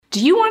Do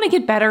you want to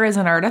get better as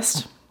an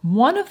artist?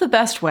 One of the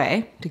best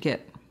way to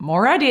get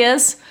more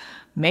ideas,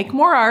 make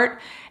more art,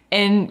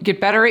 and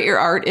get better at your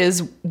art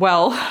is,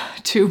 well,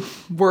 to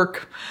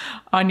work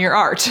on your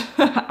art.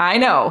 I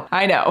know.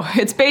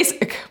 It's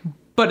basic,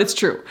 but it's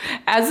true.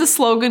 As the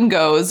slogan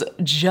goes,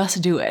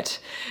 just do it.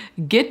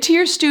 Get to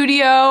your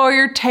studio or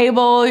your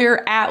table,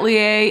 your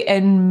atelier,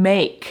 and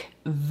make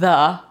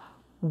the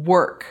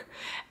work.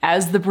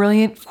 As the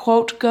brilliant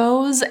quote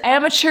goes,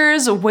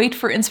 amateurs wait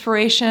for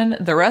inspiration.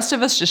 The rest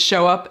of us just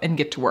show up and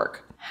get to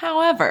work.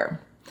 However,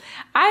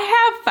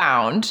 I have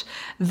found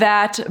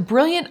that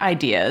brilliant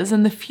ideas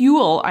and the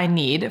fuel I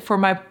need for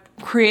my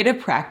creative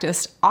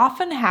practice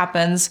often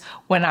happens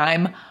when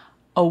I'm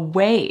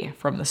away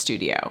from the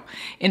studio.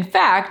 In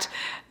fact,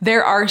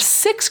 there are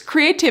 6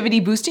 creativity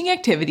boosting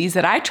activities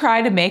that I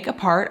try to make a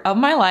part of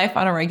my life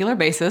on a regular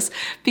basis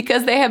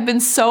because they have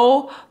been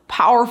so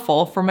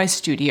powerful for my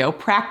studio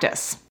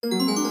practice.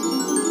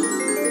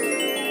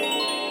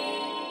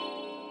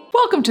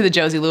 Welcome to the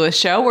Josie Lewis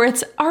Show, where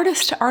it's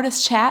artist to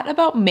artist chat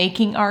about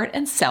making art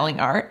and selling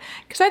art,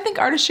 because I think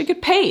artists should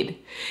get paid.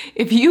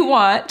 If you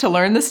want to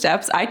learn the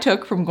steps I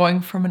took from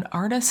going from an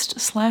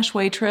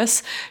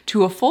artist/waitress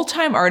to a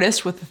full-time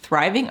artist with a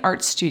thriving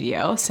art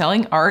studio,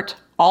 selling art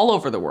all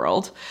over the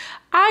world,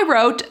 I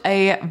wrote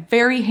a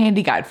very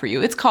handy guide for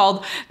you. It's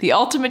called The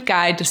Ultimate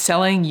Guide to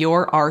Selling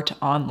Your Art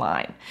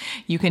Online.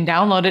 You can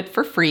download it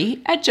for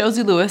free at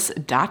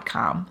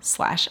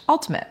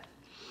josielewis.com/ultimate.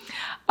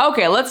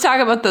 Okay, let's talk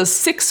about those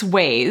 6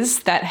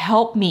 ways that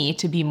help me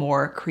to be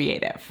more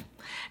creative.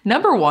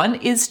 Number 1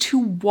 is to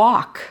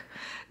walk.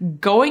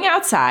 Going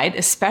outside,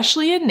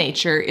 especially in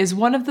nature, is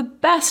one of the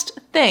best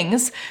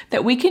things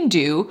that we can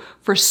do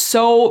for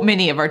so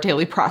many of our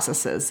daily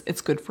processes. It's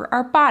good for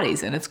our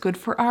bodies and it's good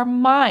for our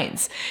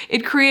minds.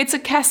 It creates a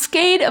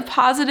cascade of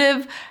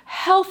positive,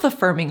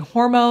 health-affirming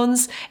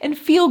hormones and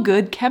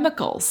feel-good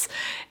chemicals.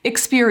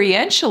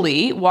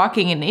 Experientially,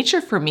 walking in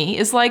nature for me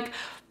is like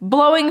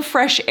blowing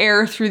fresh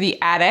air through the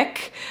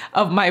attic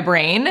of my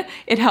brain.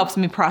 It helps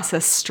me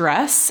process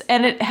stress,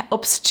 and it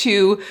helps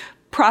to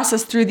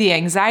process through the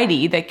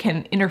anxiety that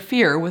can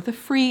interfere with a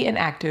free and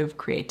active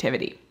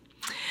creativity.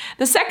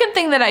 The second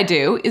thing that I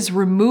do is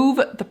remove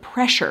the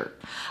pressure.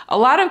 A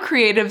lot of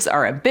creatives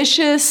are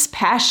ambitious,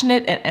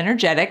 passionate, and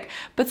energetic,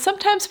 but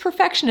sometimes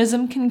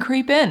perfectionism can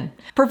creep in.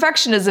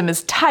 Perfectionism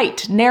is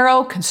tight,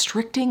 narrow,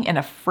 constricting, and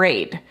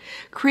afraid.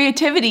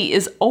 Creativity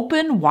is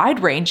open,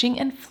 wide-ranging,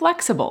 and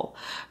flexible.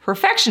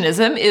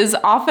 Perfectionism is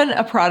often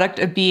a product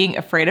of being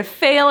afraid of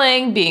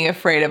failing, being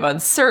afraid of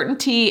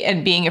uncertainty,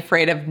 and being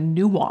afraid of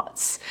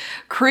nuance.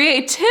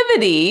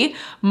 Creativity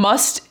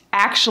must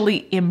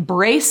actually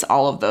embrace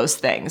all of those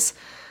things.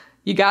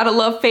 You gotta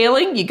love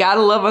failing, you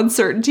gotta love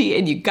uncertainty,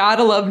 and you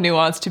gotta love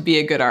nuance to be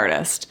a good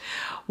artist.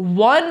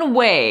 One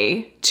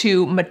way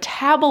to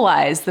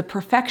metabolize the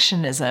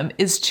perfectionism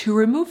is to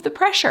remove the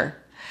pressure.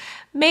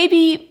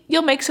 Maybe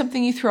you'll make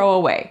something you throw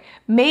away.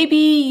 Maybe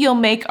you'll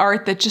make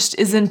art that just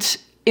isn't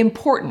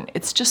important.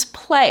 It's just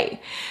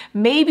play.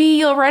 Maybe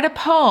you'll write a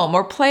poem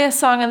or play a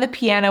song on the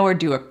piano or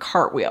do a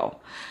cartwheel.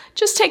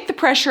 Just take the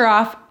pressure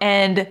off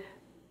and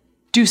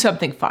do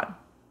something fun.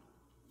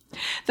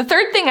 The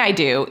third thing I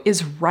do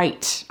is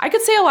write. I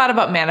could say a lot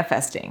about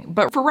manifesting,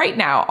 but for right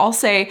now, I'll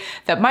say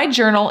that my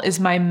journal is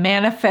my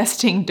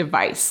manifesting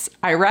device.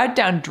 I write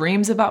down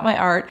dreams about my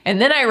art,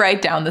 and then I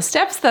write down the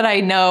steps that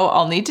I know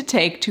I'll need to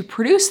take to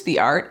produce the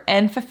art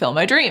and fulfill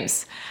my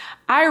dreams.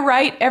 I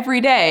write every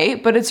day,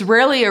 but it's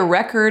rarely a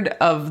record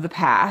of the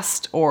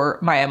past or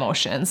my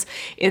emotions.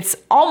 It's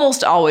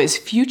almost always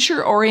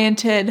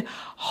future-oriented,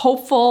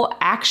 hopeful,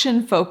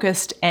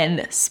 action-focused,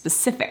 and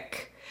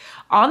specific.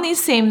 On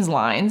these same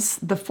lines,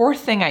 the fourth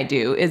thing I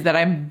do is that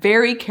I'm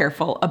very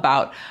careful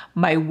about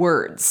my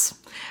words.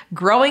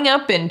 Growing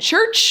up in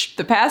church,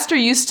 the pastor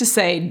used to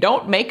say,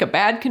 "Don't make a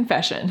bad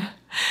confession."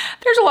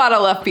 There's a lot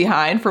of left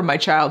behind from my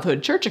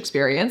childhood church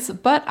experience,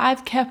 but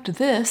I've kept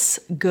this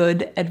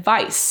good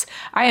advice.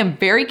 I am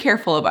very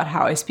careful about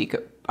how I speak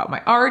about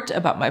my art,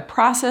 about my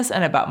process,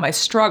 and about my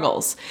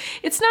struggles.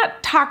 It's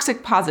not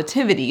toxic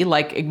positivity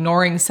like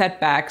ignoring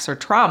setbacks or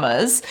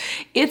traumas.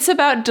 It's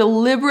about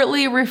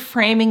deliberately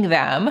reframing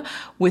them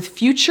with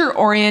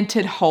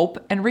future-oriented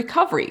hope and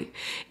recovery.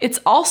 It's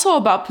also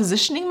about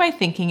positioning my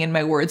thinking and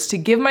my words to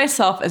give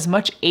myself as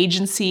much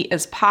agency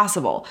as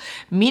possible,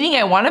 meaning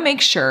I want to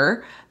make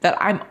sure that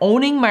I'm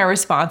owning my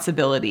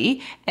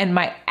responsibility and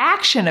my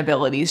action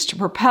abilities to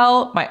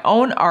propel my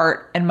own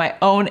art and my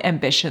own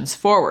ambitions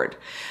forward.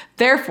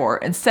 Therefore,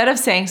 instead of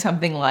saying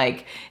something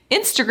like,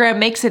 "Instagram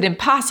makes it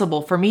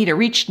impossible for me to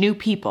reach new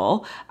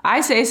people,"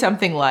 I say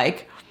something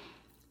like,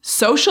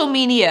 "Social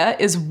media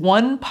is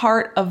one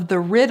part of the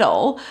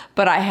riddle,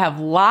 but I have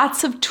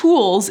lots of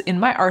tools in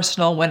my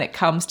arsenal when it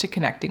comes to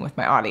connecting with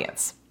my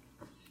audience."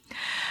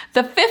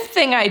 The fifth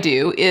thing I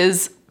do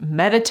is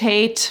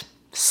meditate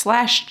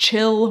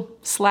 /chill/mull.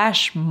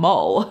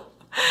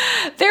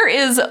 There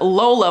is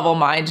low-level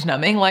mind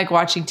numbing, like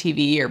watching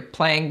TV or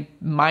playing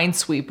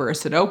Minesweeper or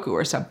Sudoku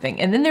or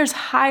something. And then there's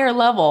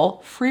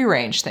higher-level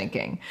free-range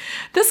thinking.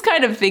 This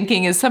kind of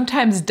thinking is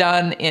sometimes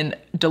done in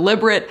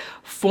deliberate,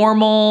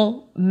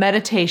 formal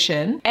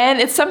meditation, and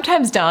it's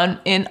sometimes done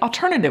in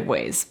alternative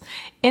ways.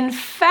 In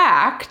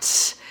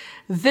fact,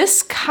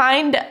 this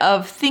kind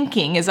of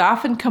thinking is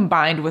often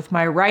combined with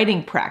my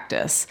writing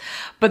practice.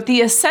 But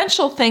the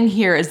essential thing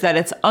here is that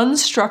it's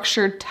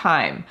unstructured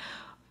time,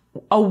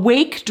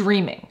 awake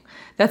dreaming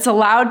that's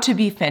allowed to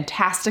be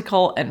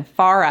fantastical and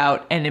far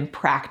out and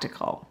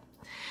impractical.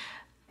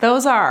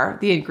 Those are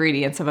the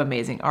ingredients of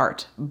amazing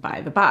art,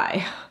 by the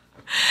by.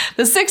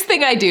 The sixth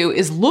thing I do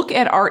is look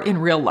at art in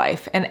real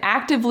life and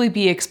actively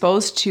be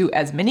exposed to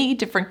as many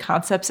different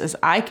concepts as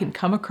I can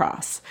come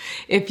across.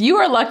 If you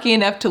are lucky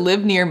enough to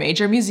live near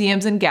major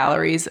museums and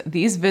galleries,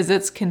 these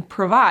visits can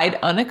provide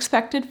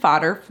unexpected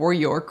fodder for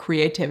your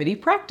creativity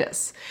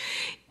practice.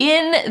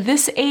 In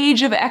this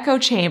age of echo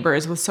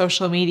chambers with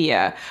social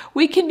media,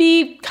 we can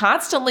be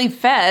constantly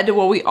fed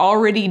what we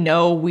already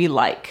know we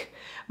like.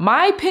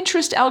 My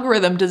Pinterest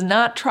algorithm does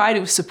not try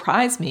to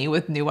surprise me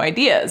with new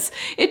ideas.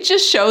 It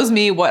just shows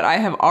me what I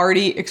have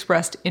already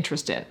expressed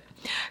interest in.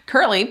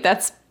 Currently,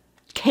 that's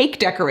cake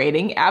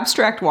decorating,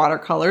 abstract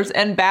watercolors,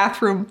 and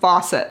bathroom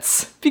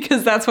faucets,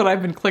 because that's what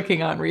I've been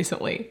clicking on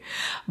recently.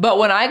 But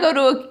when I go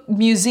to a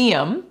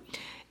museum,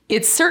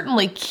 it's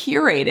certainly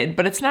curated,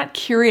 but it's not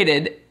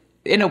curated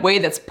in a way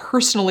that's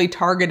personally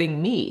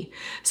targeting me.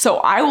 So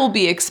I will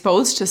be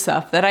exposed to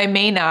stuff that I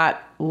may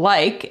not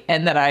like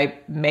and that I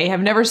may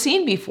have never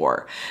seen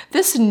before.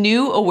 This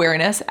new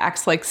awareness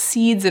acts like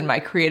seeds in my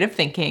creative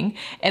thinking,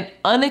 and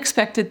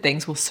unexpected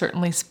things will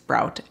certainly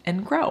sprout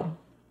and grow.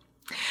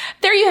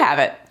 There you have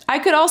it. I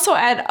could also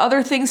add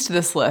other things to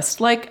this list,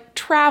 like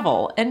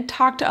travel and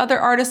talk to other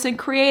artists and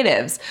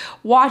creatives,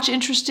 watch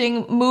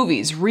interesting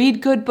movies,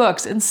 read good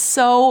books, and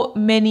so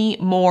many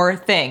more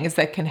things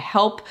that can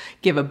help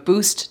give a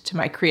boost to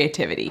my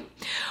creativity.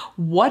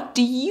 What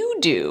do you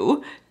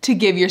do to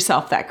give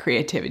yourself that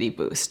creativity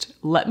boost?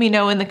 Let me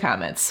know in the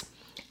comments.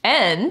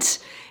 And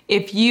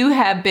if you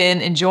have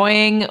been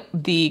enjoying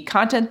the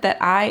content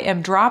that I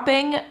am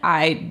dropping,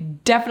 I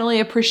definitely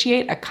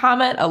appreciate a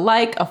comment, a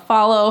like, a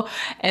follow,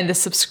 and a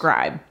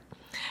subscribe.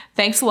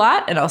 Thanks a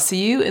lot, and I'll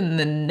see you in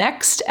the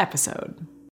next episode.